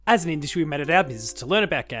As an industry, we made it our business to learn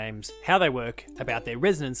about games, how they work, about their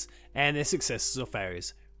resonance, and their successes or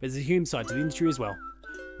failures. But there's a human side to the industry as well.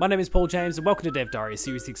 My name is Paul James, and welcome to Dev Diary, a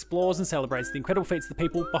series that explores and celebrates the incredible feats of the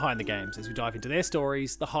people behind the games, as we dive into their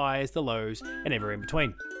stories, the highs, the lows, and everywhere in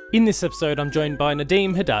between. In this episode, I'm joined by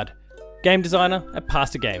Nadim Haddad, game designer at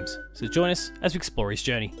Pasta Games. So join us as we explore his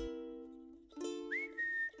journey.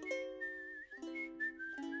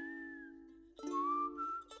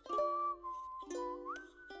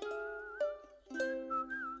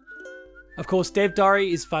 Of course, Dev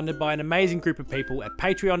Diary is funded by an amazing group of people at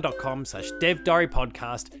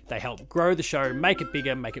patreon.com/devdiarypodcast. They help grow the show, make it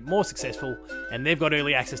bigger, make it more successful, and they've got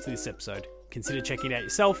early access to this episode. Consider checking it out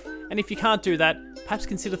yourself, and if you can't do that, perhaps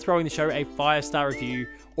consider throwing the show a 5-star review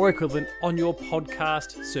or equivalent on your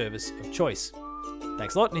podcast service of choice.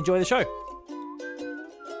 Thanks a lot and enjoy the show.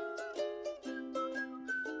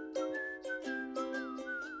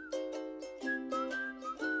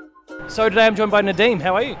 So today I'm joined by Nadim.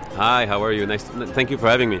 How are you? Hi, how are you? Thank you for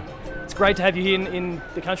having me. It's great to have you here in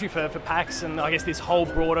the country for PAX and I guess this whole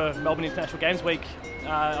broader Melbourne International Games Week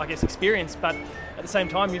experience. But at the same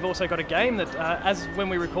time, you've also got a game that, as when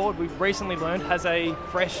we record, we've recently learned has a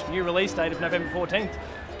fresh new release date of November 14th.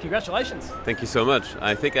 Congratulations. Thank you so much.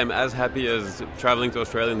 I think I'm as happy as traveling to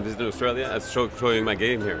Australia and visiting Australia as showing my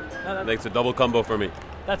game here. It's a double combo for me.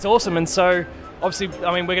 That's awesome. And so, obviously,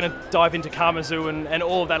 we're going to dive into Karmazoo and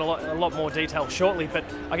all of that a lot more detail shortly, but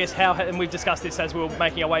I guess and we've discussed this as we were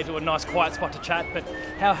making our way to a nice quiet spot to chat, but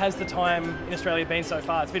how has the time in Australia been so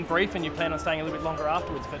far? It's been brief and you plan on staying a little bit longer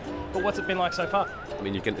afterwards, but what's it been like so far?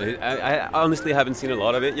 I honestly haven't seen a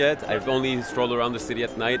lot of it yet. I've only strolled around the city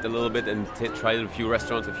at night a little bit and tried a few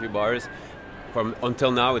restaurants, a few bars.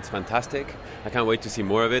 Until now, it's fantastic. I can't wait to see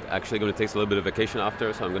more of it. Actually going to take a little bit of vacation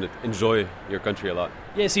after, so I'm going to enjoy your country a lot.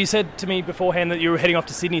 Yeah, so you said to me beforehand that you were heading off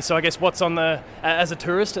to Sydney, so I guess what's on as a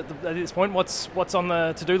tourist at this point, what's on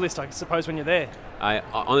the to-do list, I suppose, when you're there?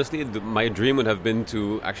 Honestly, my dream would have been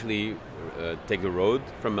to actually take the road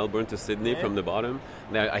from Melbourne to Sydney from the bottom.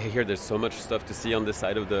 Now, I hear there's so much stuff to see on this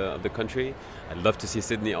side of the country. I'd love to see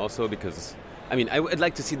Sydney also because I'd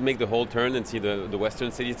like to make the whole turn and see the Western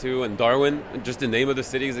city too, and Darwin. Just the name of the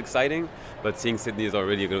city is exciting, but seeing Sydney is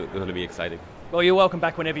already going to be exciting. Well, you're welcome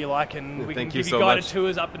back whenever you like, and we can give you guided much.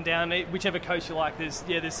 Tours up and down, whichever coast you like.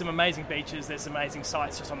 There's some amazing beaches, there's some amazing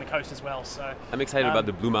sites just on the coast as well. So I'm excited about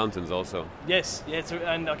the Blue Mountains also. Yes,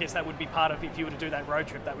 and I guess that would be part of, if you were to do that road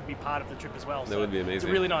trip, that would be part of the trip as well. That would be amazing. It's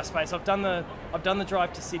a really nice space. I've done the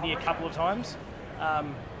drive to Sydney a couple of times,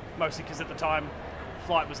 mostly because at the time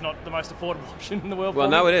flight was not the most affordable option in the world. Well,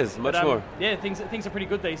 now it is much more. Yeah, things are pretty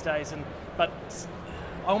good these days, but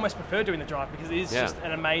I almost prefer doing the drive because it is just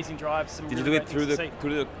an amazing drive. Did you do it through the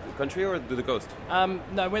country or through the coast? No,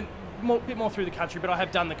 went a bit more through the country, but I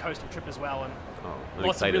have done the coastal trip as well, and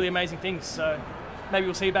lots of really amazing things. So maybe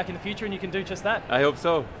we'll see you back in the future, and you can do just that. I hope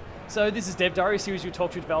so. So this is Dev Diary, a series we talk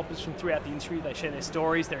to developers from throughout the industry. They share their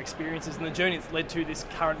stories, their experiences, and the journey that's led to this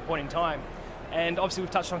current point in time. And obviously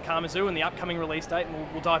we've touched on Karmazoo and the upcoming release date, and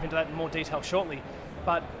we'll dive into that in more detail shortly.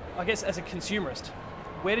 But I guess as a consumerist,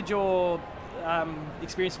 where did your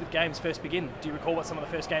experience with games first begin? Do you recall what some of the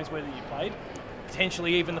first games were that you played?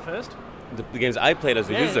 Potentially even the first? The games I played as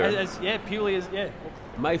a user? Purely as.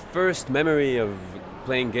 My first memory of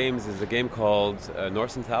playing games is a game called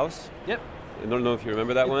North and South. Yep. I don't know if you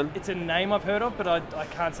remember that one. It's a name I've heard of, but I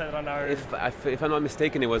can't say that I know. If I'm not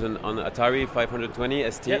mistaken, it was on Atari 520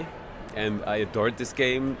 ST. Yep. And I adored this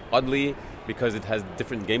game, oddly, because it has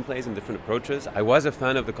different gameplays and different approaches. I was a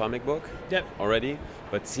fan of the comic book already,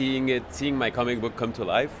 but seeing my comic book come to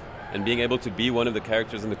life and being able to be one of the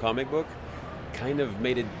characters in the comic book kind of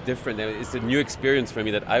made it different. It's a new experience for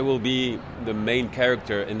me that I will be the main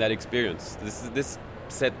character in that experience. This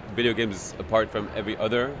set video games apart from every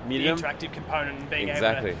other medium. The interactive component and being able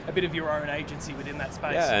to a bit of your own agency within that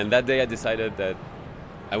space. Yeah, and that day I decided that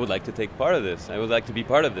I would like to take part of this. I would like to be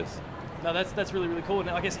part of this. No, that's really, really cool.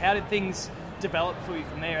 Now, I guess, how did things develop for you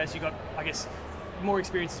from there as you got, I guess, more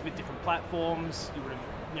experiences with different platforms? You would have,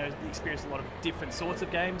 experienced a lot of different sorts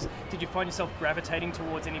of games. Did you find yourself gravitating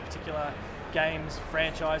towards any particular games,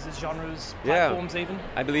 franchises, genres, platforms even?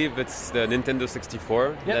 I believe it's the Nintendo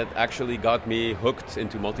 64 that actually got me hooked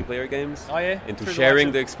into multiplayer games. Oh, yeah? Into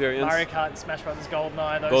sharing the experience. Mario Kart, Smash Brothers,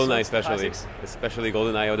 GoldenEye, those GoldenEye especially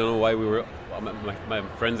GoldenEye. I don't know why my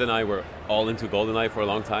friends and I were all into GoldenEye for a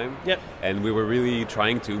long time. Yep. And we were really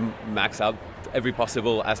trying to max out every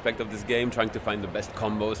possible aspect of this game, trying to find the best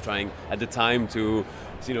combos, trying at the time to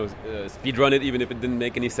speedrun it, even if it didn't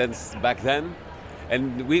make any sense back then.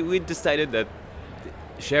 And we decided that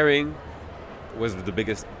sharing was the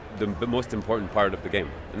biggest the most important part of the game.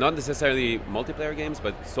 Not necessarily multiplayer games,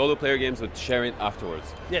 but solo player games with sharing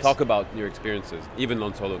afterwards. Yes. Talk about your experiences, even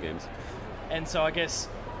on solo games. And so I guess,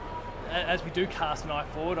 as we do cast an eye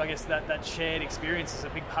forward, I guess that shared experience is a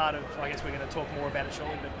big part of, I guess we're going to talk more about it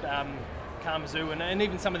shortly, but Karmazoo and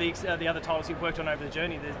even some of the other titles you've worked on over the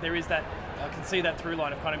journey, there is that, I can see that through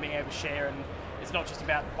line of kind of being able to share, and it's not just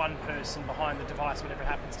about one person behind the device, whatever it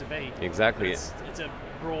happens to be. Exactly. It's a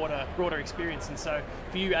broader experience. And so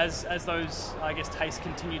for you, as those, I guess, tastes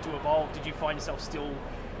continue to evolve, did you find yourself still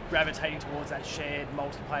gravitating towards that shared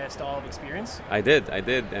multiplayer style of experience? I did.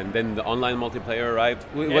 And then the online multiplayer arrived.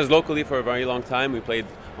 It was locally for a very long time. We played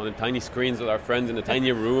on the tiny screens with our friends in a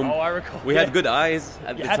tiny room. Oh, I recall. We had good eyes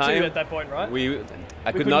at the time. You had to at that point, right?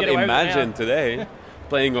 I could not imagine today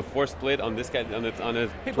playing a 4-split on this guy on a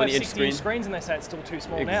 20-inch screen. Screens, and they say it's still too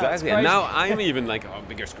small now. Exactly. And now I'm even like,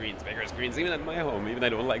 bigger screens, even at my home. Even I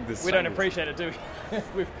don't like this. We don't appreciate it, do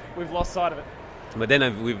we? We've lost sight of it. But then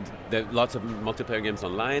there are lots of multiplayer games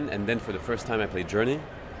online, and then for the first time I played Journey.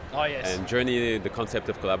 Oh, yes. And Journey, the concept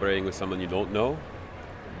of collaborating with someone you don't know,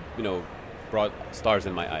 brought stars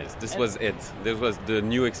in my eyes. This was it. This was the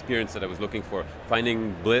new experience that I was looking for.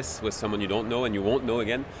 Finding bliss with someone you don't know and you won't know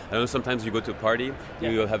again. I know sometimes you go to a party,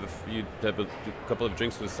 you have a couple of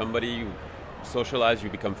drinks with somebody, you socialize, you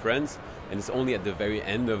become friends, and it's only at the very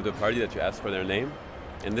end of the party that you ask for their name.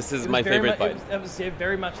 And this is my favorite part. It was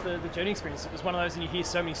very much the Journey experience. It was one of those, and you hear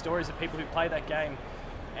so many stories of people who play that game,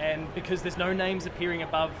 and because there's no names appearing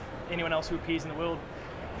above anyone else who appears in the world,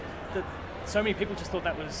 that so many people just thought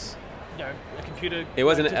that was, a computer. It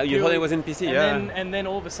wasn't. You thought it was in PC, and then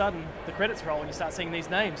all of a sudden the credits roll and you start seeing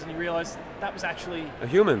these names and you realise that was actually a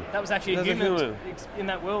human. That was actually a human in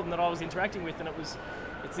that world and that I was interacting with, and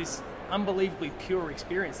it's this unbelievably pure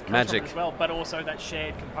experience that comes from it as well, but also that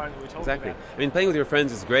shared component that we're talking about. I mean, playing with your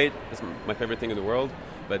friends is great. It's my favorite thing in the world.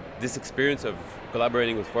 But this experience of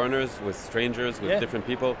collaborating with foreigners, with strangers, with different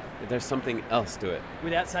people, there's something else to it.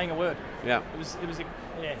 Without saying a word. Yeah. It was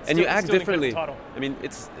and you act differently. I mean,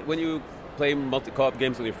 it's when you play multi-co-op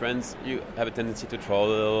games with your friends, you have a tendency to troll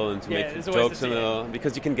a little and to make jokes a little,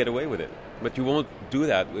 because you can get away with it. But you won't do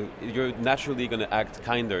that. You're naturally going to act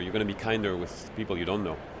kinder. You're going to be kinder with people you don't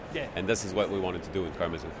know. Yeah. And this is what we wanted to do with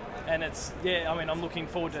Karmazoo. And I'm looking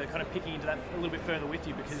forward to kind of picking into that a little bit further with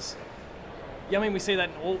you, because we see that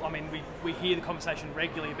in all. We hear the conversation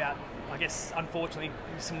regularly about, I guess, unfortunately,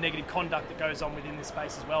 some negative conduct that goes on within this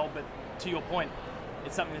space as well. But to your point,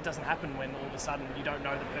 it's something that doesn't happen when all of a sudden you don't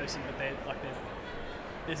know the person, but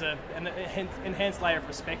there's an enhanced layer of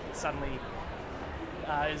respect that suddenly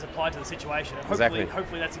is applied to the situation. And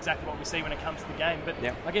hopefully that's exactly what we see when it comes to the game. But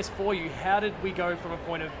I guess for you, how did we go from a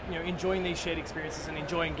point of enjoying these shared experiences and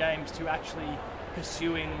enjoying games to actually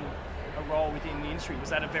pursuing a role within the industry? Was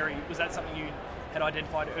that something you had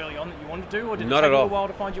identified early on that you wanted to do, or did it take a little while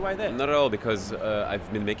to find your way there? Not at all, because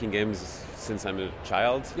I've been making games since I'm a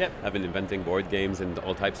child. I've been inventing board games and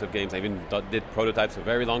all types of games. I even did prototypes a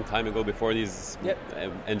very long time ago before these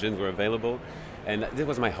engines were available. And this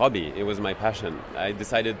was my hobby. It was my passion. I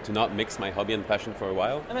decided to not mix my hobby and passion for a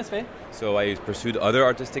while. And that's fair. So I pursued other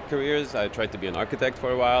artistic careers. I tried to be an architect for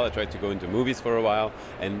a while. I tried to go into movies for a while.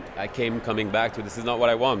 And I coming back to, this is not what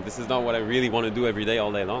I want. This is not what I really want to do every day,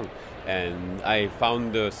 all day long. And I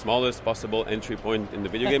found the smallest possible entry point in the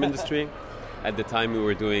video game industry. At the time, we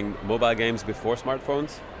were doing mobile games before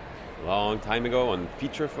smartphones. A long time ago on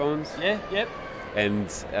feature phones. And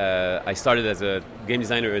I started as a game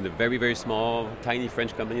designer in a very, very small, tiny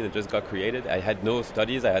French company that just got created. I had no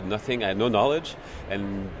studies, I had nothing, I had no knowledge.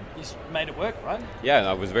 And you just made it work, right? Yeah,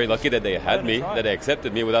 I was very lucky that they had me, that they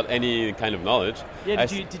accepted me without any kind of knowledge. Yeah,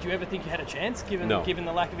 did you ever think you had a chance, given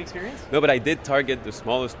the lack of experience? No, but I did target the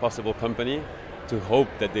smallest possible company to hope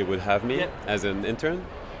that they would have me as an intern.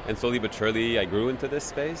 And slowly but surely, I grew into this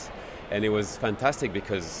space. And it was fantastic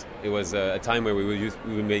because it was a time where we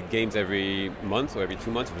would make games every month or every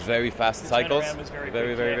 2 months. It was very fast cycles. Was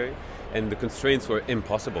very. And the constraints were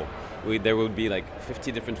impossible. There would be like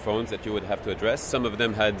 50 different phones that you would have to address. Some of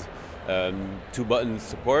them had 2-button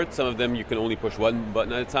support. Some of them you can only push one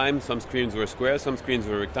button at a time. Some screens were square. Some screens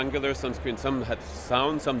were rectangular. Some had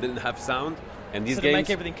sound. Some didn't have sound. And these games, to make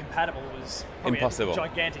everything compatible was impossible. A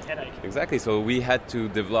gigantic headache. Exactly. So we had to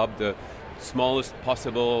develop the smallest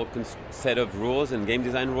possible set of rules and game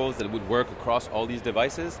design rules that would work across all these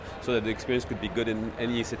devices so that the experience could be good in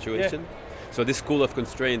any situation. So this school of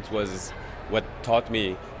constraint was what brought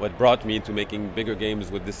me to making bigger games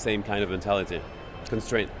with the same kind of mentality.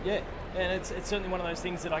 Constraint. Yeah, and it's certainly one of those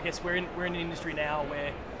things that I guess we're in an industry now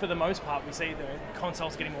where, for the most part, we see the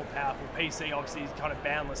consoles getting more powerful. PC obviously is kind of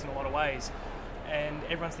boundless in a lot of ways. and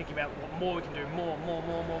everyone's thinking about what more we can do, more.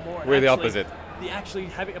 And we're the opposite.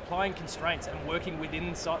 Applying constraints and working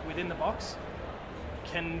within the box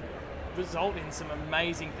can result in some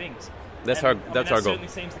amazing things. That's our that goal. Certainly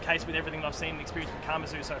seems the case with everything I've seen and experienced with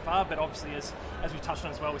Karmazoo so far, but obviously as we touched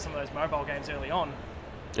on as well with some of those mobile games early on.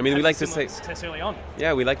 I mean, we like to say success early on.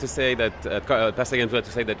 Yeah, we like to say that at Pasta Games, we like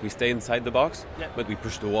to say that we stay inside the box, but we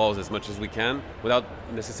push the walls as much as we can without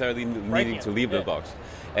necessarily needing to leave the box.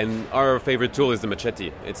 And our favorite tool is the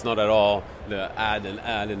machete. It's not at all the add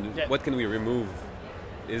and what can we remove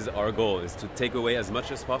is our goal, is to take away as much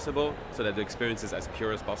as possible so that the experience is as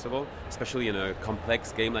pure as possible, especially in a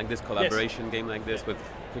complex game like this, collaboration game like this with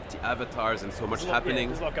 50 avatars and so much happening.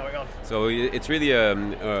 There's a lot going on. So it's really,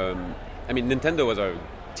 I mean, Nintendo was our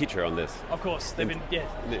teacher on this. Of course, they've been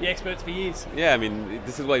the experts for years. Yeah, I mean,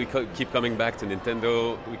 this is why we keep coming back to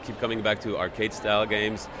Nintendo. We keep coming back to arcade-style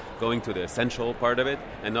games, going to the essential part of it,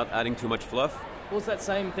 and not adding too much fluff. Well, it's that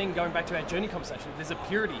same thing going back to our Journey conversation. There's a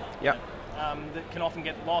purity that can often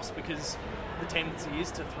get lost because the tendency is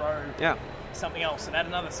to throw something else and add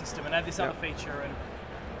another system and add this other feature,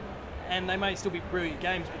 and they may still be brilliant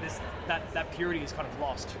games, but that purity is kind of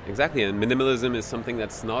lost. Exactly, and minimalism is something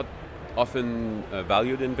that's not often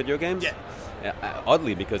valued in video games.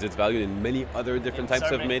 Oddly, because it's valued in many other different types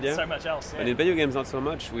of media. So much else. But in video games, not so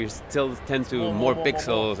much. We still tend to more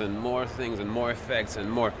pixels and more things and more effects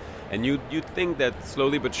and more. And you'd think that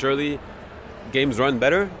slowly but surely games run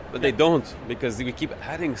better, but they don't, because we keep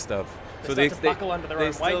adding stuff. They buckle under their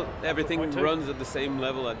own weight. Everything runs at the same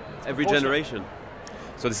level at every generation.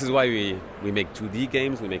 So this is why we make 2D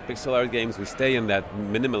games, we make pixel art games, we stay in that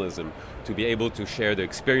minimalism to be able to share the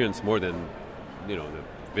experience more than, the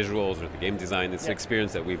visuals or the game design. It's the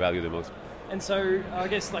experience that we value the most. And so I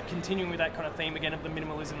guess like continuing with that kind of theme again of the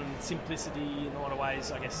minimalism and simplicity in a lot of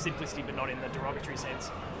ways, I guess simplicity but not in the derogatory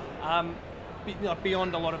sense.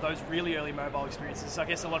 Beyond a lot of those really early mobile experiences, I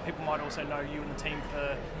guess a lot of people might also know you and the team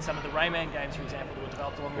for some of the Rayman games, for example, that were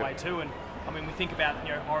developed along the way too. And I mean, we think about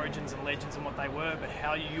Origins and Legends and what they were, but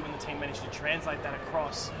how you and the team managed to translate that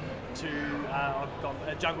across to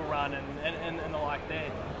Jungle Run and the like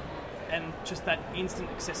there, and just that instant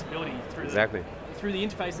accessibility through the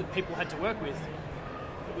interface that people had to work with.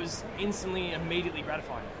 It was immediately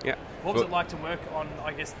gratifying. Yeah. What was it like to work on,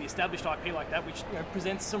 I guess, the established IP like that, which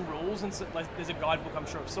presents some rules and there's a guidebook, I'm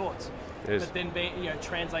sure, of sorts. But then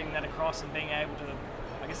translating that across and being able to,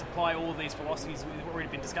 I guess, apply all of these philosophies we've already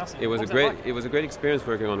been discussing. It was a great experience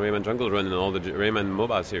working on Rayman Jungle Run and all the Rayman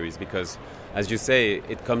mobile series, because, as you say,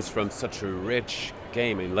 it comes from such a rich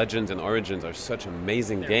game. I mean, Legends and Origins are such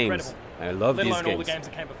amazing games. Incredible. I love these games. Let alone all the games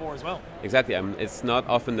that came before as well. Exactly. It's not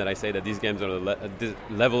often that I say that these games are at the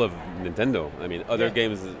level of Nintendo. I mean, other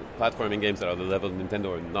games, platforming games that are the level of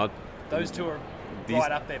Nintendo are not. Those two are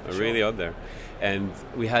right up there for sure. Really up there. And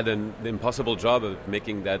we had the impossible job of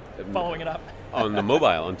making that... following it up. on the mobile,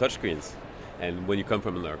 on touchscreens. And when you come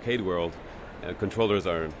from an arcade world, controllers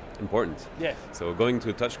are important. Yeah. So going to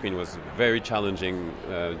a touchscreen was a very challenging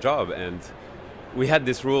job, and we had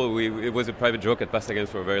this rule. It was a private joke at Pasta Games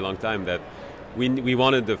for a very long time that we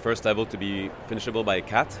wanted the first level to be finishable by a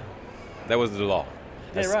cat. That was the law.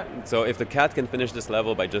 Yeah, right. So if the cat can finish this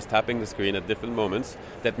level by just tapping the screen at different moments,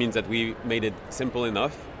 that means that we made it simple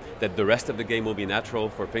enough that the rest of the game will be natural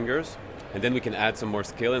for fingers, and then we can add some more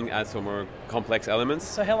skill and add some more complex elements.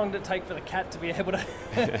 So how long did it take for the cat to be able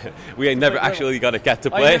to... We never actually got a cat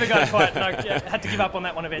to play. You never got quite... No, had to give up on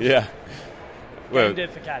that one eventually. Yeah. Well,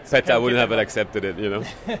 dead for cats. PETA wouldn't have accepted it,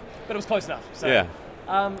 But it was close enough. So,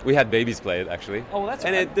 yeah. We had babies play it, actually. Oh, well, that's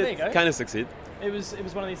and right. it did kind of succeed. It was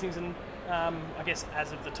one of these things, and I guess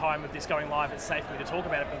as of the time of this going live, it's safe for me to talk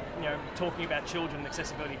about it, but, talking about children and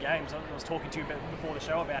accessibility games, I was talking to you before the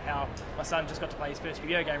show about how my son just got to play his first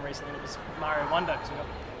video game recently, and it was Mario Wonder, because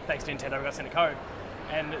thanks to Nintendo, we got sent a code.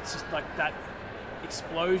 And it's just like that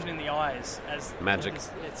explosion in the eyes as magic.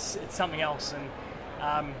 It's something else,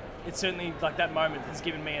 and it's certainly like that moment has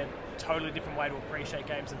given me a totally different way to appreciate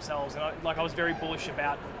games themselves. And I was very bullish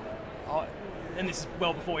about, and this is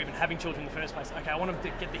well before even having children in the first place. Okay, I want to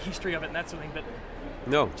get the history of it and that sort of thing,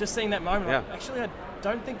 but just seeing that moment, I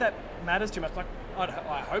don't think that matters too much. Like,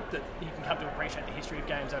 I hope that he can come to appreciate the history of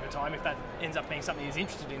games over time if that ends up being something he's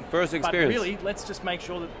interested in. First experience. But really, let's just make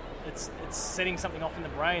sure that it's setting something off in the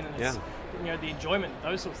brain, and it's the enjoyment,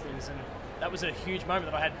 those sorts of things. And that was a huge moment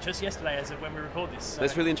that I had just yesterday as of when we record this. So,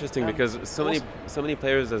 that's really interesting because so many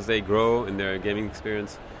players, as they grow in their gaming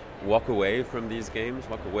experience, walk away from these games,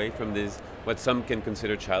 walk away from these what some can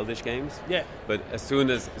consider childish games. Yeah. But as soon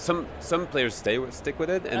as some players stick with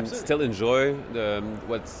it and Absolutely. still enjoy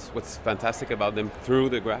what's fantastic about them through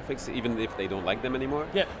the graphics, even if they don't like them anymore.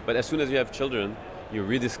 Yeah. But as soon as you have children, you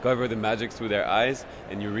rediscover the magic through their eyes,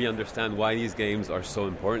 and you re-understand why these games are so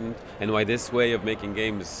important and why this way of making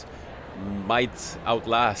games might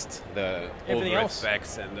outlast the Everything over else.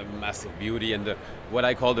 effects and the massive beauty and what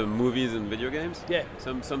I call the movies in video games. Yeah.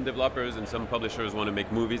 Some developers and some publishers want to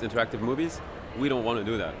make movies, interactive movies. We don't want to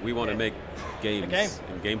do that. We want to make games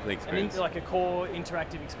and gameplay experience. Like a core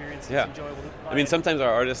interactive experience that's enjoyable. I mean, sometimes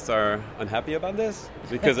our artists are unhappy about this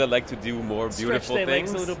because they like to do more beautiful their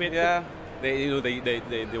things. legs a little bit. Yeah. They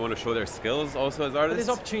want to show their skills also as But artists.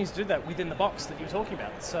 there's opportunities to do that within the box that you were talking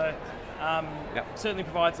about. So certainly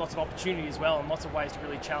provides lots of opportunity as well, and lots of ways to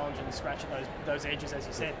really challenge and scratch at those edges, as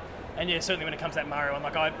you said. And yeah, certainly when it comes to that Mario one,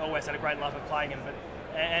 like I always had a great love of playing him,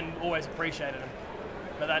 and always appreciated him.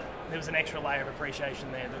 But there was an extra layer of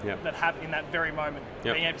appreciation there that had in that very moment,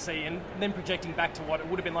 being able to see, and then projecting back to what it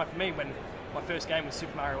would have been like for me when my first game was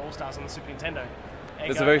Super Mario All-Stars on the Super Nintendo.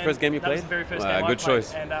 That's the very first game you played? That was the very first game I good played.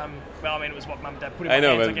 choice. And well, I mean, it was what Mum and Dad put in I my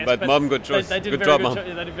know, hands, I guess. but Mum, good choice. They did good a very job, good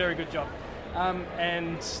Mum. They did a very good job.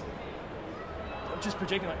 And just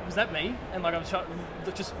projecting, like, was that me? And like I was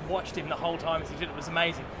just watched him the whole time as he did it. It was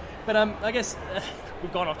amazing. But I guess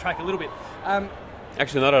we've gone off track a little bit.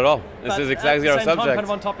 Actually, not at all. This is exactly our subject. At the same time, subject. kind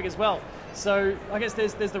of on topic as well. So I guess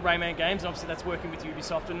there's the Rayman games, and obviously that's working with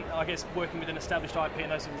Ubisoft, and I guess working with an established IP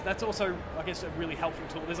and those things. That's also, I guess, a really helpful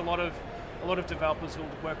tool. There's a lot of developers who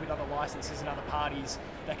work with other licenses and other parties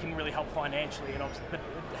that can really help financially and but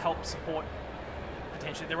help support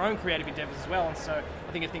potentially their own creative endeavours as well. And so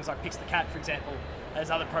I think of things like Pix the Cat, for example, as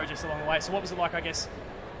other projects along the way. So what was it like, I guess,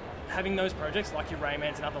 having those projects like your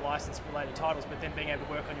Raymans and other license-related titles, but then being able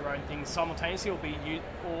to work on your own things simultaneously,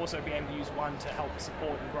 or also being able to use one to help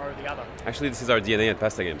support and grow the other? Actually, this is our DNA at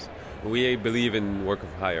Pasta Games. We believe in work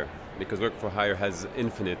for hire because work for hire has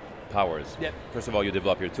infinite powers. Yep. First of all, you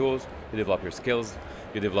develop your tools, you develop your skills,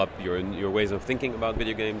 you develop your ways of thinking about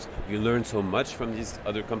video games. You learn so much from these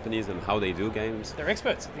other companies and how they do games. They're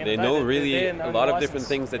experts. They know really a lot of different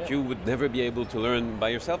things that you would never be able to learn by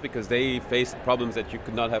yourself because they faced problems that you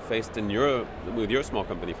could not have faced with your small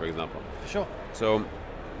company, for example. For sure. So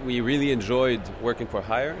we really enjoyed working for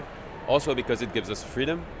hire, also because it gives us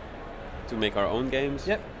freedom to make our own games.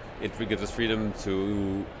 Yep. It gives us freedom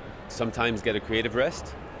to sometimes get a creative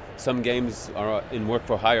rest. Some games are in work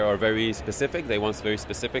for hire are very specific. They want very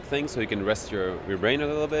specific things, so you can rest your brain a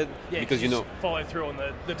little bit. Yeah, because you know follow through on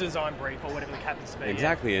the design brief or whatever the happens to be.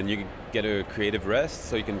 Exactly, and you get a creative rest,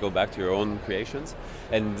 so you can go back to your own creations.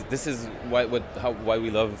 And this is why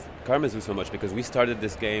we love Karmazoo so much, because we started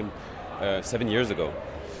this game 7 years ago.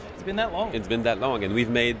 It's been that long. It's been that long, and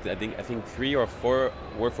we've made I think 3 or 4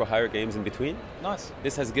 work for hire games in between. Nice.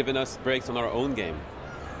 This has given us breaks on our own game.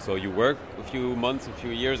 So you work a few months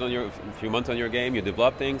on your game, you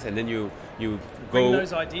develop things, and then you bring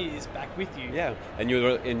those ideas back with you. Yeah, and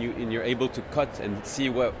you're able to cut and see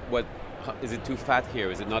what is it too fat here?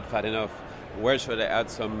 Is it not fat enough? Where should I add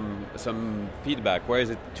some feedback? Where is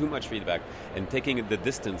it too much feedback? And taking the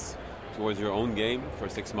distance towards your own game for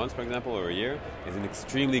 6 months, for example, or a year, is an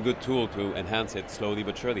extremely good tool to enhance it slowly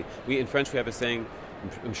but surely. In French we have a saying,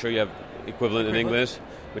 I'm sure you have equivalent in English,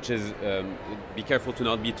 which is be careful to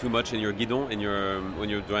not be too much in your guidon when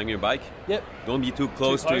you're driving your bike. Yep. Don't be too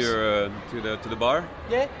close. to your to the bar.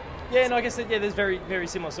 Yeah, and I guess there's very very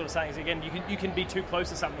similar sort of sayings. Again, you can be too close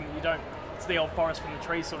to something that you don't. It's the old forest from the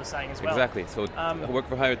trees sort of saying as well. Exactly. So work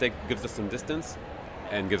for hire gives us some distance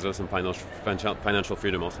and gives us some financial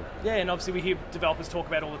freedom also. Yeah, and obviously we hear developers talk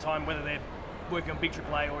about all the time, whether they're working on big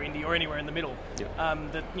AAA or indie or anywhere in the middle,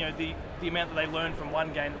 that the amount that they learn from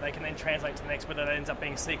one game that they can then translate to the next, whether that ends up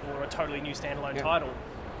being a sequel or a totally new standalone title.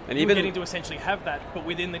 And even getting to essentially have that, but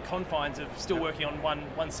within the confines of still working on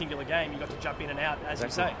one singular game, you got to jump in and out, as you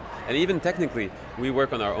say. And even technically, we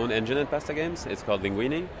work on our own engine at Pasta Games. It's called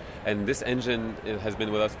Linguini, and this engine has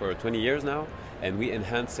been with us for 20 years now, and we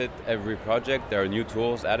enhance it every project. There are new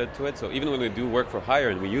tools added to it, so even when we do work for hire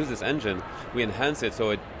and we use this engine, we enhance it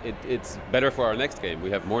so it's better for our next game. We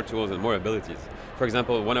have more tools and more abilities. For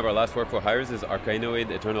example, one of our last work for hires is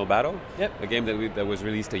Arcanoid Eternal Battle, a game that was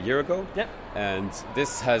released a year ago. And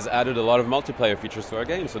this has added a lot of multiplayer features to our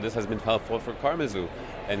game, so this has been helpful for Karmazoo.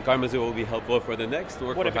 And Karmazoo will be helpful for the next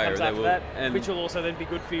work Whatever for hire. Comes after that, which will also then be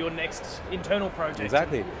good for your next internal project.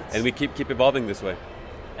 Exactly. And we keep evolving this way.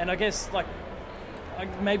 And I guess,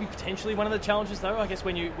 maybe potentially one of the challenges, though, I guess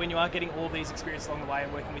when you are getting all these experiences along the way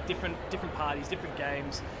and working with different parties, different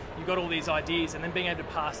games, you've got all these ideas, and then being able to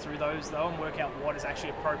pass through those, though, and work out what is actually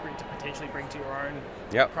appropriate to potentially bring to your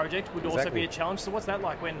own project would also be a challenge. So what's that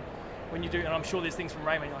like when you do, and I'm sure there's things from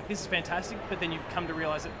Rayman, you're like, this is fantastic, but then you come to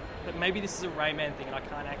realise that maybe this is a Rayman thing and I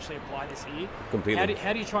can't actually apply this here. Completely.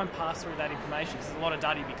 How do you try and pass through that information? Because there's a lot of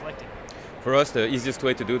data you'd be collecting. For us, the easiest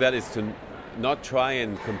way to do that is to not try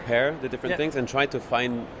and compare the different things and try to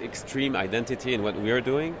find extreme identity in what we're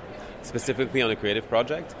doing, specifically on a creative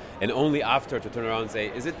project, and only after to turn around and say,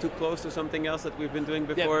 is it too close to something else that we've been doing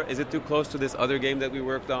before? Is it too close to this other game that we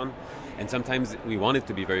worked on? And sometimes we want it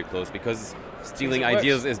to be very close because stealing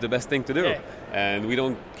ideas is the best thing to do. Yeah. And we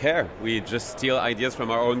don't care. We just steal ideas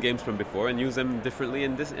from our own games from before and use them differently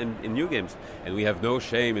in new games. And we have no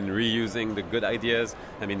shame in reusing the good ideas.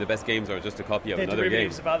 I mean, the best games are just a copy of another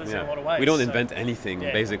game. Of others in a lot of ways. We don't invent anything,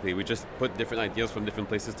 basically. We just put different ideas from different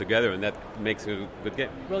places together, and that makes a good game.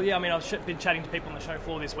 Well, yeah, I mean, I've been chatting to people on the show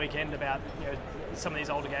floor this weekend about some of these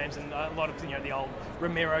older games and a lot of the old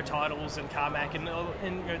Romero titles and Carmack, and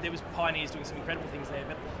there was pioneers doing some incredible things there,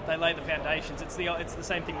 but they lay the foundations. It's the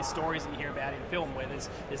same thing with stories that you hear about in film, where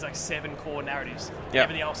there's like 7 core narratives.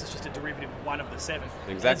 Everything else is just a derivative of one of the 7.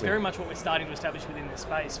 Exactly. And that's very much what we're starting to establish within this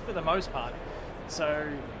space for the most part. So,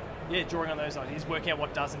 drawing on those ideas, working out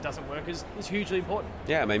what does and doesn't work is hugely important.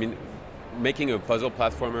 Yeah, I mean, making a puzzle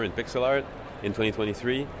platformer in pixel art in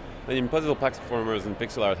 2023. I mean, puzzle platformers and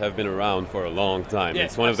pixel art have been around for a long time.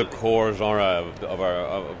 It's one of the core genre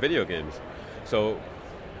of video games. So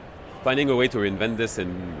finding a way to reinvent this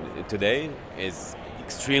today is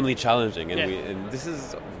extremely challenging, and this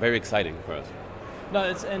is very exciting for us. No,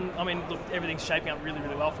 look, everything's shaping up really,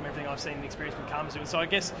 really well from everything I've seen and experienced with Karmazoo. And so I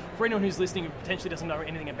guess for anyone who's listening who potentially doesn't know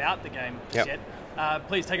anything about the game just yet,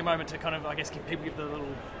 please take a moment to kind of, I guess, give the little...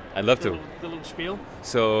 I'd love the little spiel.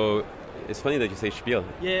 So... It's funny that you say spiel.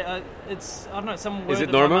 Yeah, it's, I don't know, some word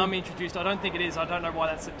that normal? my mum introduced. I don't think it is. I don't know why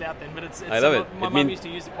that slipped out then, but it's I love it. My mum used to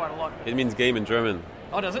use it quite a lot. It means game in German.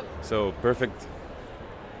 Oh, does it? So, perfect.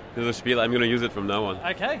 There's a spiel. I'm going to use it from now on.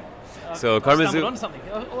 Okay. So, Karmazoo... stumbled onto something.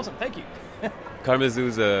 Awesome, thank you.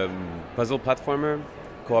 Karmazoo's a puzzle platformer,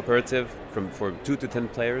 cooperative for 2 to 10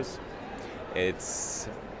 players. It's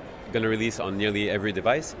going to release on nearly every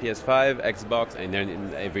device, PS5, Xbox, and then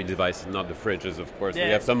in every device, not the fridges, of course. We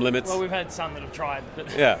have some limits. Well, we've had some that have tried. But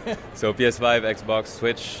so PS5, Xbox,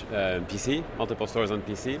 Switch, PC, multiple stores on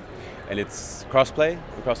PC, and it's cross-play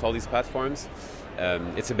across all these platforms.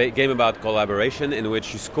 It's a game about collaboration in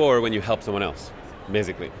which you score when you help someone else,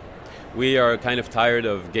 basically. We are kind of tired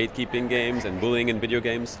of gatekeeping games and bullying in video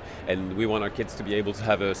games, and we want our kids to be able to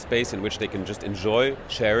have a space in which they can just enjoy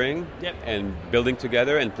sharing and building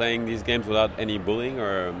together and playing these games without any bullying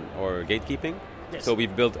or gatekeeping. Yes. So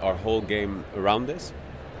we've built our whole game around this,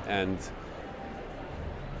 and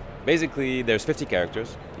basically there's 50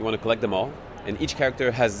 characters. You want to collect them all, and each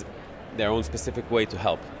character has their own specific way to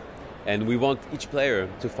help. And we want each player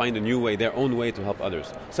to find a new way, their own way to help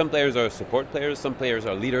others. Some players are support players, some players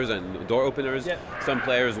are leaders and door openers. Yep. Some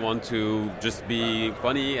players want to just be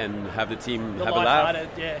funny and have the team have a laugh. I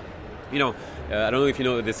don't know if you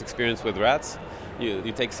know this experience with rats.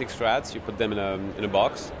 You take 6 rats, you put them in a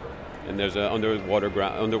box, and there's an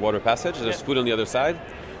underwater passage. There's food on the other side.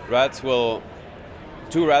 2 rats will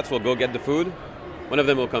go get the food. One of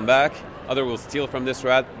them will come back. Other will steal from this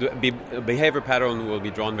rat. The behavior pattern will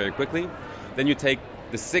be drawn very quickly. Then you take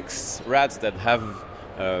the 6 rats that have,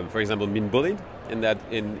 for example, been bullied,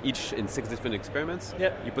 in 6 different experiments.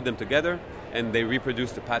 Yep. You put them together, and they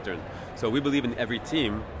reproduce the pattern. So we believe in every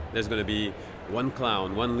team there's going to be one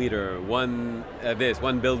clown, one leader, one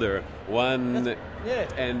builder, one...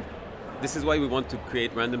 And this is why we want to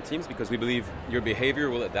create random teams, because we believe your behavior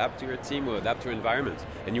will adapt to your team, will adapt to your environment,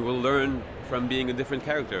 and you will learn from being a different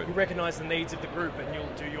character. You recognize the needs of the group, and you'll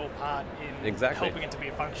do your part in helping it to be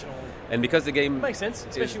a functional... And because the game... Makes sense,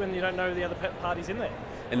 especially when you don't know the other parties in there.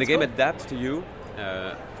 And the game adapts to you.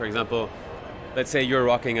 For example, let's say you're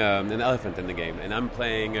rocking an elephant in the game, and I'm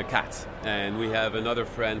playing a cat, and we have another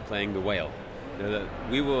friend playing the whale.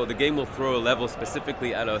 The game will throw a level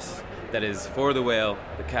specifically at us that is for the whale,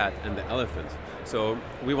 the cat, and the elephant. So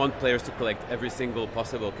we want players to collect every single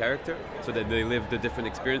possible character so that they live the different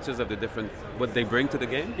experiences of what they bring to the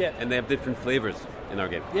game, and they have different flavors in our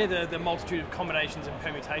game. Yeah, the multitude of combinations and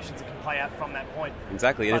permutations that can play out from that point.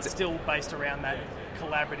 Exactly. But it's still based around that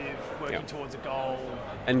collaborative, working towards a goal.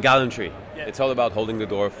 And gallantry. Yeah. It's all about holding the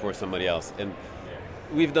door for somebody else. And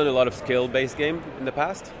we've done a lot of skill-based game in the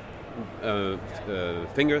past.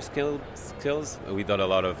 Finger skills. We done a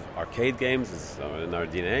lot of arcade games in our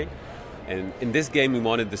DNA, and in this game we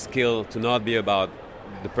wanted the skill to not be about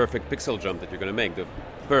the perfect pixel jump that you're going to make, the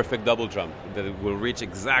perfect double jump that it will reach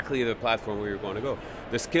exactly the platform where you're going to go.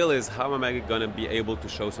 The skill is how am I going to be able to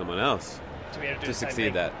show someone else to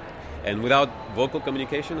succeed that. And without vocal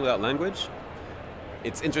communication, without language,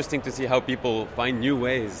 it's interesting to see how people find new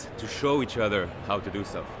ways to show each other how to do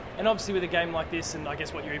stuff. And obviously with a game like this, and I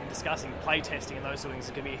guess what you're even discussing, play testing and those sort of things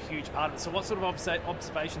are going to be a huge part of it. So what sort of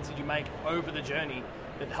observations did you make over the journey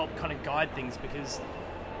that helped kind of guide things? Because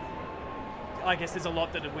I guess there's a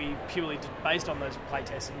lot that we purely did based on those play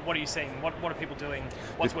tests. And what are you seeing? What are people doing?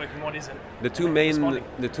 What's working? What isn't? The two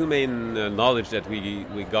main knowledge that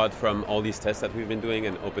we got from all these tests that we've been doing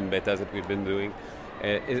and open betas that we've been doing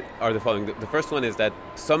are the following. The first one is that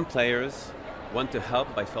some players want to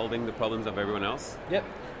help by solving the problems of everyone else. Yep.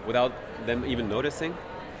 Without them even noticing.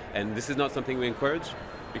 And this is not something we encourage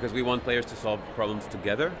because we want players to solve problems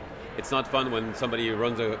together. It's not fun when somebody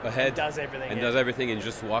runs ahead does everything and you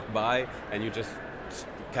just walk by and you just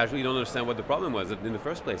casually don't understand what the problem was in the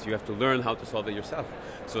first place. You have to learn how to solve it yourself.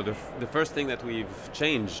 So the first thing that we've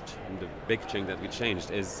changed, the big change that we changed,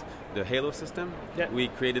 is the Halo system. Yep. We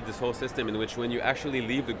created this whole system in which when you actually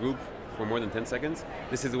leave the group for more than 10 seconds,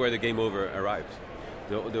 this is where the game over arrives.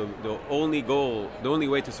 The only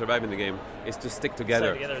way to survive in the game is to stick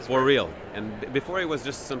together for real. And before it was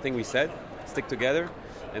just something we said, stick together,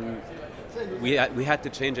 and we had to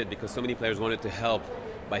change it because so many players wanted to help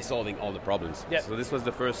by solving all the problems. Yep. So this was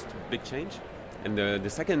the first big change. And the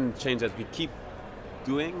second change that we keep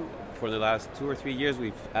doing for the last 2 or 3 years,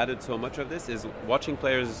 we've added so much of this, is watching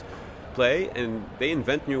players play, and they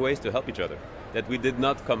invent new ways to help each other that we did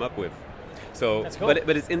not come up with. So, that's cool.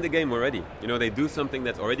 but it's in the game already. You know, they do something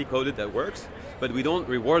that's already coded that works, but we don't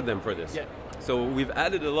reward them for this. Yeah. So we've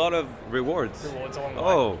added a lot of rewards.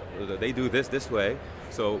 Along the way. They do this way.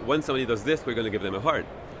 So when somebody does this, we're going to give them a heart,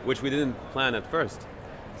 which we didn't plan at first,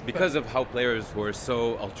 because of how players were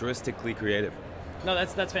so altruistically creative. No,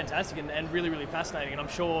 that's fantastic and really, really fascinating. And I'm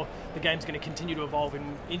sure the game's going to continue to evolve in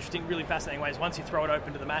interesting, really fascinating ways once you throw it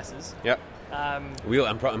open to the masses. Yeah. I'm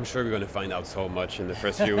sure we're going to find out so much in the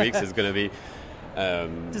first few weeks. It's going to be.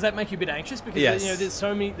 Does that make you a bit anxious? Because yes. There's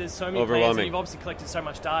so many players, and you've obviously collected so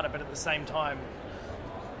much data, but at the same time,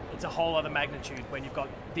 it's a whole other magnitude when you've got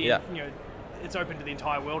it's open to the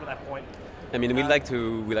entire world at that point. I mean, we like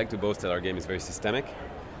to boast that our game is very systemic.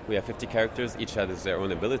 We have 50 characters, each has their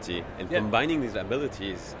own ability, and combining these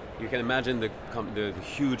abilities, you can imagine the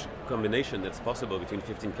huge combination that's possible between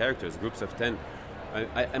 15 characters, groups of 10.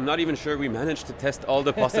 I'm not even sure we managed to test all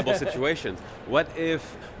the possible situations. What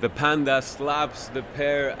if the panda slaps the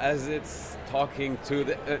pear as it's talking to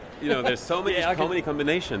the... there's so many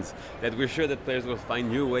combinations that we're sure that players will find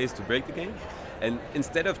new ways to break the game. And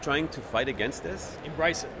instead of trying to fight against this...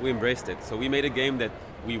 Embrace it. We embraced it. So we made a game that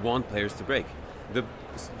we want players to break. The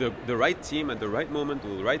right team at the right moment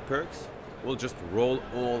with the right perks will just roll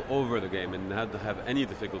all over the game and not have any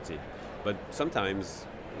difficulty. But sometimes...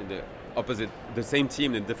 the same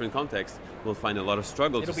team in different contexts will find a lot of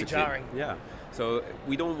struggle to succeed. It'll be jarring. Yeah. So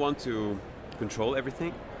we don't want to control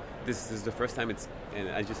everything. This is the first time and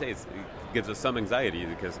as you say, it gives us some anxiety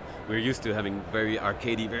because we're used to having very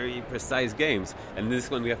arcadey, very precise games. And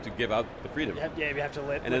this one we have to give out the freedom. Yeah, we have to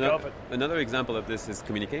let go of it. Another example of this is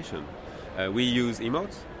communication. We use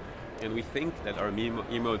emotes, and we think that our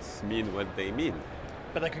emotes mean what they mean.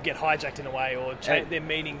 But they could get hijacked in a way, or their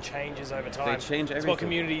meaning changes over time. They change everything. That's what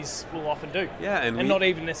communities will often do. Yeah, and not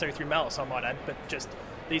even necessarily through malice, I might add, but just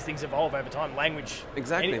these things evolve over time. Language,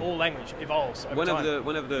 exactly. All language evolves over time.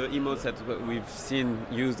 One of the emotes that we've seen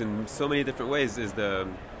used in so many different ways is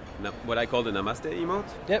what I call the Namaste emote.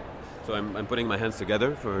 Yep. So I'm putting my hands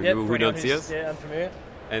together for you who don't see us. Yeah, unfamiliar.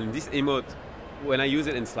 And this emote, when I use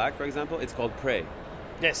it in Slack, for example, it's called pray.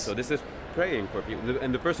 Yes. So this is praying for people,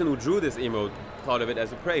 and the person who drew this emote thought of it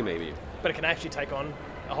as a pray, maybe. But it can actually take on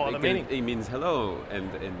a whole other meaning. It means hello, and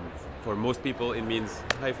for most people it means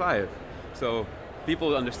high five. So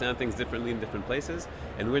people understand things differently in different places,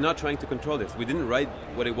 and we're not trying to control this. We didn't write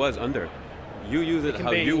what it was under. You use it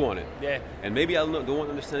how you want it. Yeah. And maybe I don't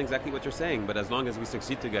understand exactly what you're saying, but as long as we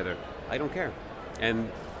succeed together, I don't care. And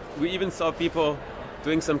we even saw people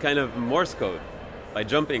doing some kind of Morse code by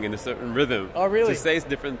jumping in a certain rhythm. Oh, really? To say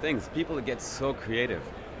different things. People get so creative.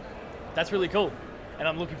 That's really cool. And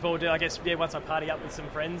I'm looking forward to, I guess, once I party up with some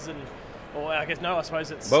friends I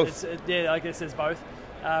suppose it's... Both. I guess there's both.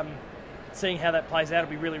 Seeing how that plays out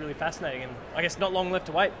will be really, really fascinating. And I guess not long left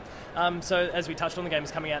to wait. So as we touched on, the game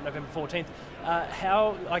is coming out November 14th.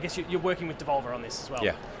 I guess you're working with Devolver on this as well.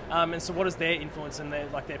 Yeah. And so what has their influence and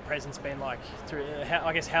their presence been like through,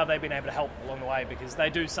 how they've been able to help along the way, because they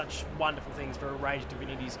do such wonderful things for a range of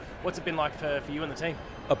divinities. What's it been like for you and the team?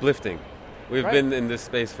 Uplifting. We've been in this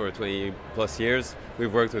space for 20 plus years.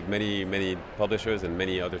 We've worked with many publishers and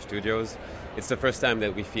many other studios. It's the first time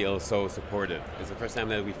that we feel so supported. It's the first time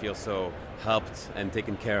that we feel so helped and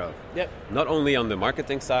taken care of. Yep. Not only on the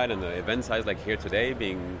marketing side and the event side, like here today,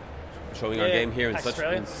 showing our game here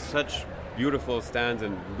in such beautiful stands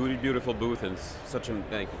and beautiful booth and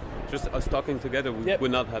just us talking together, we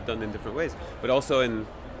would not have done in different ways. But also in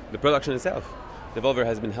the production itself. Devolver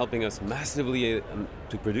has been helping us massively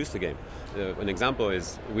to produce the game. An example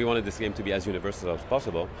is we wanted this game to be as universal as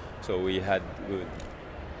possible, so we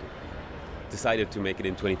decided to make it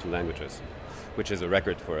in 22 languages, which is a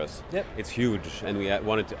record for us. Yep. It's huge, and we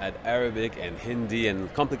wanted to add Arabic and Hindi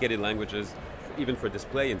and complicated languages, even for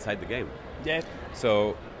display inside the game. Yeah.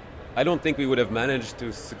 So I don't think we would have managed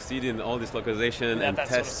to succeed in all this localization without and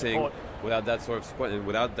testing without that sort of support and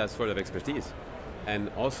without that sort of expertise.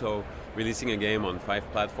 And also releasing a game on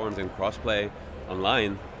 5 platforms and crossplay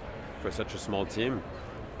online for such a small team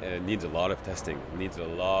needs a lot of testing, needs a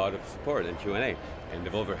lot of support and Q&A. And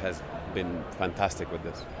Devolver has been fantastic with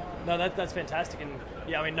this. No, that's fantastic. And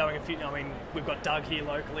yeah, I mean, knowing we've got Doug here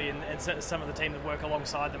locally and some of the team that work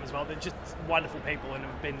alongside them as well. They're just wonderful people and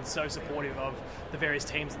have been so supportive of the various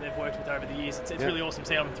teams that they've worked with over the years. It's really awesome to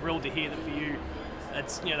see. I'm thrilled to hear that for you,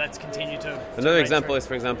 that's continued to. Another example is,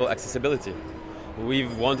 for example, accessibility.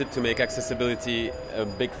 We've wanted to make accessibility a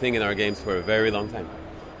big thing in our games for a very long time.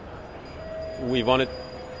 We wanted.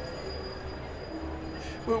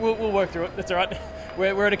 We'll work through it. That's all right.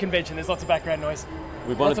 We're at a convention. There's lots of background noise.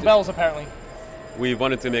 Lots of bells, apparently. We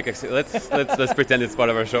wanted to make let's pretend it's part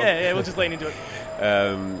of our show. Yeah, we'll just lean into it.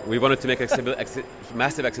 We wanted to make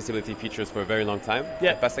massive accessibility features for a very long time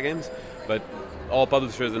at Pasta Games, but all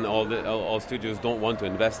publishers and all studios don't want to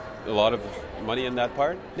invest a lot of money in that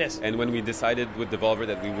part. Yes. And when we decided with Devolver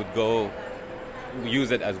that we would go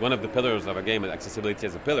use it as one of the pillars of a game, and accessibility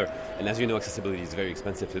as a pillar, and as you know, accessibility is very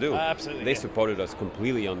expensive to do. Absolutely. They supported us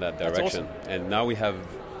completely on that direction. That's awesome. And now we have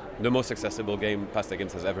the most accessible game Pasta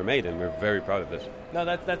Games has ever made, and we're very proud of it. No,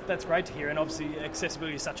 that's great to hear, and obviously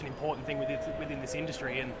accessibility is such an important thing within this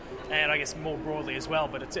industry, and I guess more broadly as well.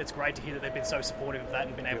 But it's great to hear that they've been so supportive of that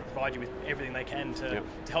and been able to provide you with everything they can to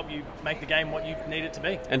help you make the game what you need it to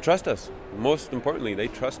be. And trust us. Most importantly, they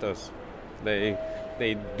trust us. They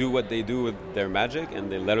do what they do with their magic,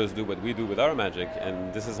 and they let us do what we do with our magic,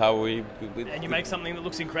 and this is how we and you make something that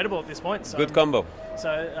looks incredible at this point. So, good combo.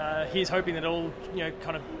 So here's hoping that it all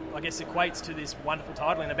kind of, I guess, equates to this wonderful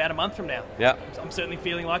title in about a month from now. Yeah. I'm certainly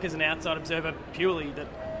feeling like, as an outside observer purely, that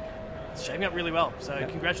it's shaping up really well. So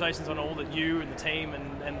congratulations on all that you and the team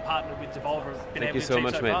and partnered with Devolver have been able to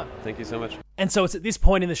achieve so far. Thank you so much, mate. Thank you so much. And so it's at this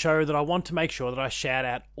point in the show that I want to make sure that I shout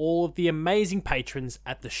out all of the amazing patrons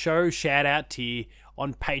at the show shout out tier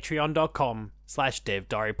on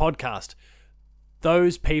patreon.com/devdiarypodcast.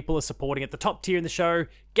 Those people are supporting at the top tier in the show,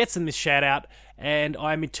 gets them this shout out, and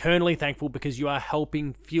I'm eternally thankful because you are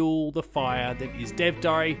helping fuel the fire that is Dev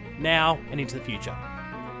Diary now and into the future.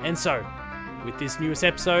 And so, with this newest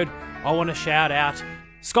episode, I want to shout out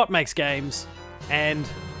Scott Makes Games and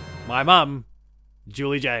my mum,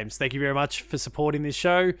 Julie James. Thank you very much for supporting this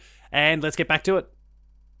show, and let's get back to it.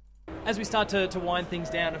 As we start to wind things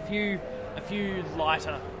down, a few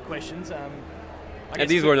lighter questions. And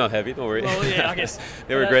these were not heavy, don't worry. Well, yeah, I guess.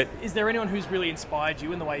 They were great. Is there anyone who's really inspired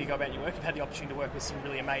you in the way you go about your work? You've had the opportunity to work with some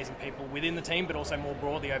really amazing people within the team, but also more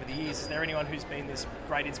broadly over the years. Is there anyone who's been this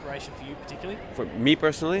great inspiration for you particularly? For me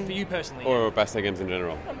personally? For you personally. Or Pasta Games in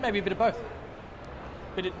general? Maybe a bit of both.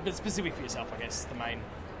 But specifically for yourself, I guess, the main.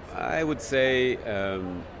 I would say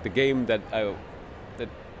the game that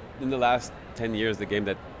in the last 10 years, the game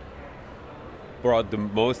that brought the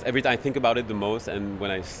most, every time I think about it the most, and when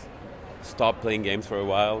I stop playing games for a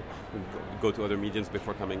while, go to other mediums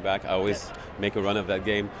before coming back, I always make a run of that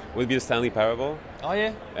game, would be the Stanley Parable. Oh,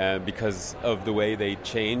 yeah? Because of the way they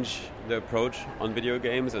change the approach on video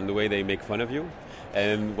games and the way they make fun of you.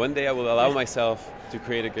 And one day I will allow myself to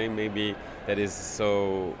create a game maybe that is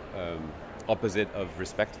so opposite of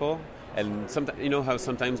respectful. And sometimes, you know how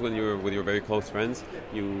sometimes when you're with your very close friends,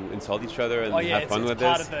 you insult each other and have fun with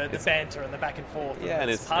this. It's part of the banter and the back and forth. Yeah,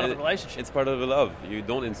 and it's part of the relationship. It's part of the love. You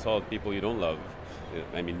don't insult people you don't love.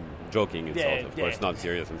 I mean, joking insult, of course, not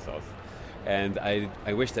serious insults. And I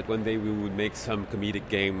wish that one day we would make some comedic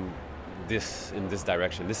game in this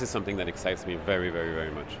direction. This is something that excites me very, very,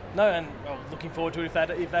 very much. No, and looking forward to it if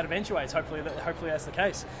that eventuates. Hopefully that's the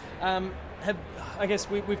case. I guess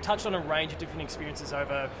we've touched on a range of different experiences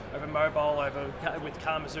over mobile, with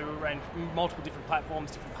Karmazoo, around multiple different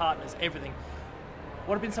platforms, different partners, everything.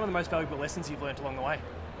 What have been some of the most valuable lessons you've learned along the way?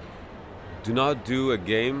 Do not do a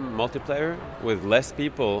game multiplayer with less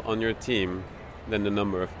people on your team than the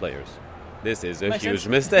number of players. this is a Makes huge sense.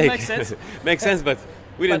 mistake. Makes sense. Makes sense, but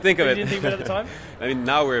we didn't think of it. You didn't think of it at the time? I mean,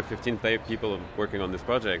 now we're 15 people working on this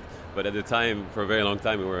project, but at the time, for a very long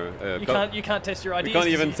time, we were... You can't test your ideas. We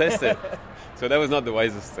can't even test it. So that was not the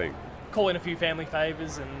wisest thing. Call in a few family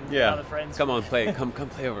favours and other friends. Come on, play. Come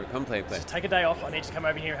play over. Come play. Just take a day off. I need you to come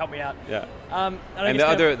over here and help me out. Yeah. And the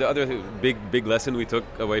other big lesson we took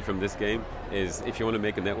away from this game is if you want to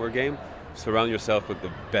make a network game, surround yourself with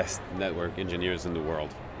the best network engineers in the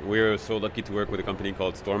world. We're so lucky to work with a company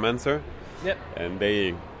called Stormancer. Yep. And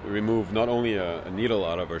they remove not only a needle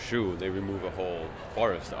out of our shoe, they remove a whole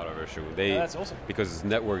forest out of our shoe. That's awesome. Because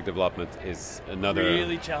network development is another...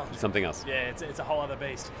 Really challenging. Something else. Yeah, it's a whole other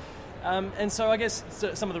beast. And so I guess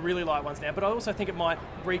some of the really light ones now, but I also think it might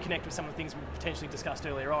reconnect with some of the things we potentially discussed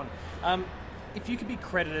earlier on. If you could be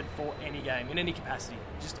credited for any game, in any capacity,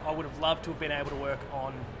 I would have loved to have been able to work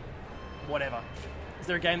on whatever. Is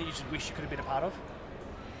there a game that you just wish you could have been a part of?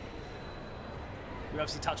 We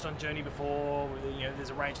obviously touched on Journey before.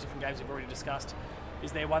 There's a range of different games we've already discussed.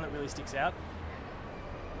 Is there one that really sticks out?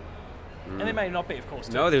 And there may not be, of course.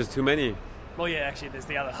 No, there's too many. Well, yeah, actually, there's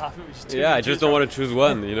the other half of it, which is too I just don't want to choose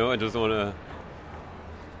one. I just want to.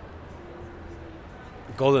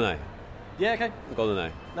 GoldenEye. Yeah, okay.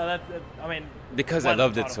 GoldenEye. No, I mean. Because I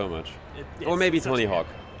loved it so much. Or maybe Tony Hawk.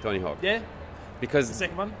 Tony Hawk. Yeah. Because the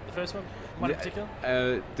second one, the first one, in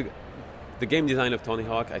particular. The game design of Tony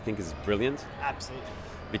Hawk, I think, is brilliant. Absolutely.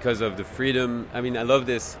 Because of the freedom. I mean, I love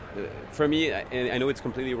this. For me, I know it's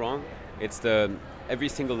completely wrong. It's every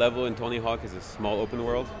single level in Tony Hawk is a small open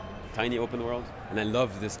world, tiny open world, and I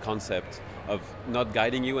love this concept of not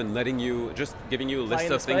guiding you and just giving you a list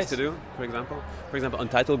of things to do. For example,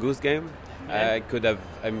 Untitled Goose Game. Yeah.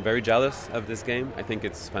 I'm very jealous of this game. I think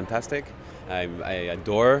it's fantastic. I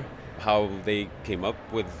adore how they came up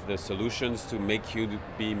with the solutions to make you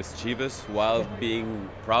be mischievous while being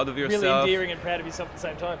proud of yourself. Really endearing and proud of yourself at the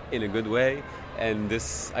same time. In a good way. And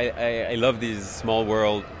I love these small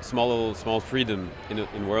freedom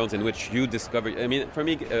in worlds in which you discover. I mean, for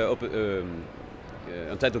me,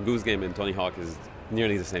 Untitled Goose Game and Tony Hawk is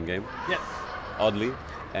nearly the same game. Yeah. Oddly,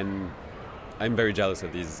 and I'm very jealous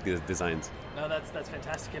of these designs. No, that's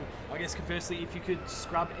fantastic. And I guess conversely, if you could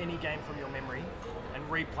scrub any game from your memory and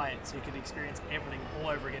replay it, so you could experience everything all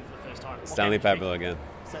over again for the first time. Stanley Parable again.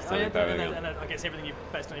 And I guess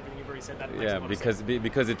based on everything you've already said, that makes a lot of sense.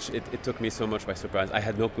 Because it took me so much by surprise. I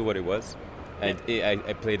had no clue what it was. I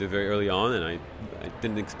played it very early on, and I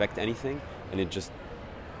didn't expect anything, and it just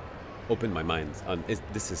opened my mind on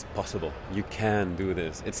this is possible. You can do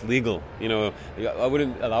this. It's legal. I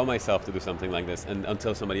wouldn't allow myself to do something like this, and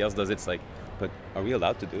until somebody else does it, it's like, but are we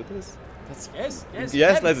allowed to do this? Yes.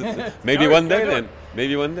 Maybe one day then.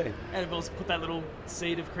 Maybe one day. And we'll put that little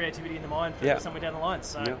seed of creativity in the mind for somewhere down the line.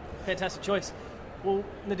 So, fantastic choice. Well,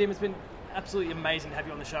 Nadim, it's been absolutely amazing to have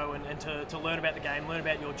you on the show and to learn about the game, learn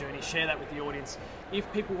about your journey, share that with the audience. If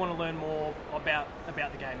people want to learn more about the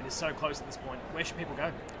game, and it's so close at this point, where should people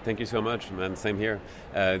go? Thank you so much, man. Same here.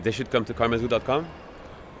 They should come to karmazoo.com.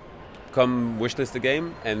 Come wishlist the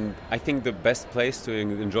game, and I think the best place to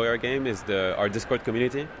enjoy our game is our Discord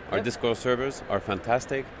community. Our Discord servers are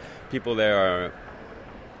fantastic. People there are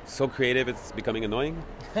so creative, it's becoming annoying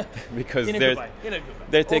because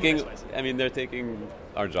they're taking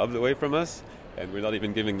our jobs away from us, and we're not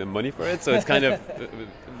even giving them money for it. So it's kind of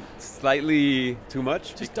slightly too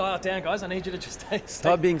much. Just dial it down, guys. I need you to just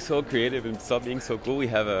stop being so creative and stop being so cool. We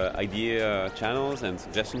have idea channels and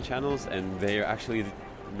suggestion channels, and they're actually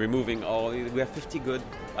removing we have 50 good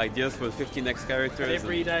ideas for the 50 next characters. And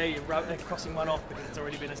every day you're crossing one off because it's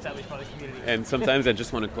already been established by the community. And sometimes I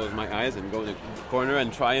just want to close my eyes and go in the corner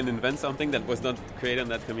and try and invent something that was not created in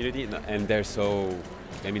that community.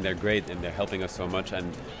 And they're great, and they're helping us so much,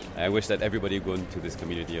 and I wish that everybody go into this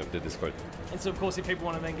community of the Discord. And so, of course, if people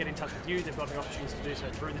want to then get in touch with you, they've got the opportunities to do so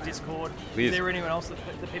through the Discord. Please. Is there anyone else that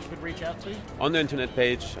people could reach out to? On the internet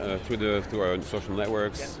page, through our social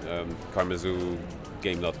networks,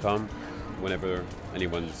 karmazoo.game.com. Whenever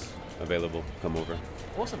anyone's available, come over.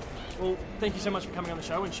 Awesome. Well, thank you so much for coming on the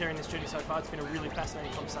show and sharing this journey so far. It's been a really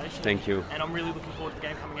fascinating conversation. Thank you. And I'm really looking forward to the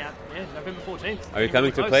game coming out, November 14th. Are you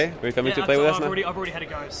coming to play? Are you coming to play with us now? I've already had a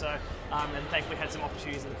go, so and thankfully had some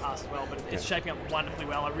opportunities in the past as well. But it's shaping up wonderfully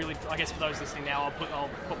well. I guess for those listening now, I'll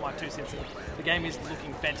put my 2 cents in. The game is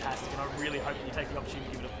looking fantastic, and I really hope that you take the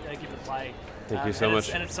opportunity to give it a play. Thank you so much.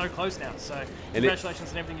 And it's so close now, so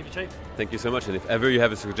congratulations on everything you've achieved. Thank you so much. And if ever you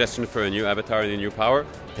have a suggestion for a new avatar and a new power,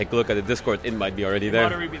 take a look at the Discord. It might be already there. It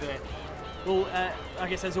might already be there. Well, I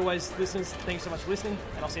guess as always, listeners, thanks so much for listening,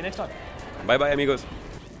 and I'll see you next time. Bye-bye, amigos.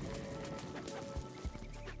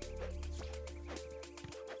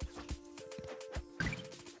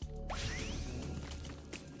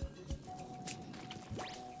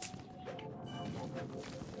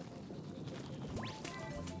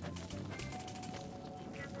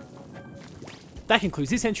 That concludes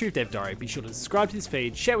this entry of Dev Diary. Be sure to subscribe to this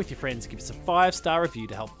feed, share with your friends, give us a 5-star review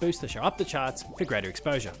to help boost the show up the charts for greater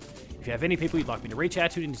exposure. If you have any people you'd like me to reach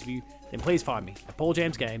out to and interview, then please find me at Paul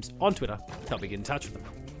James Games on Twitter to help me get in touch with them.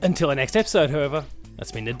 Until our next episode, however,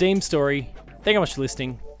 that's been Nadim's story. Thank you very much for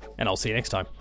listening, and I'll see you next time.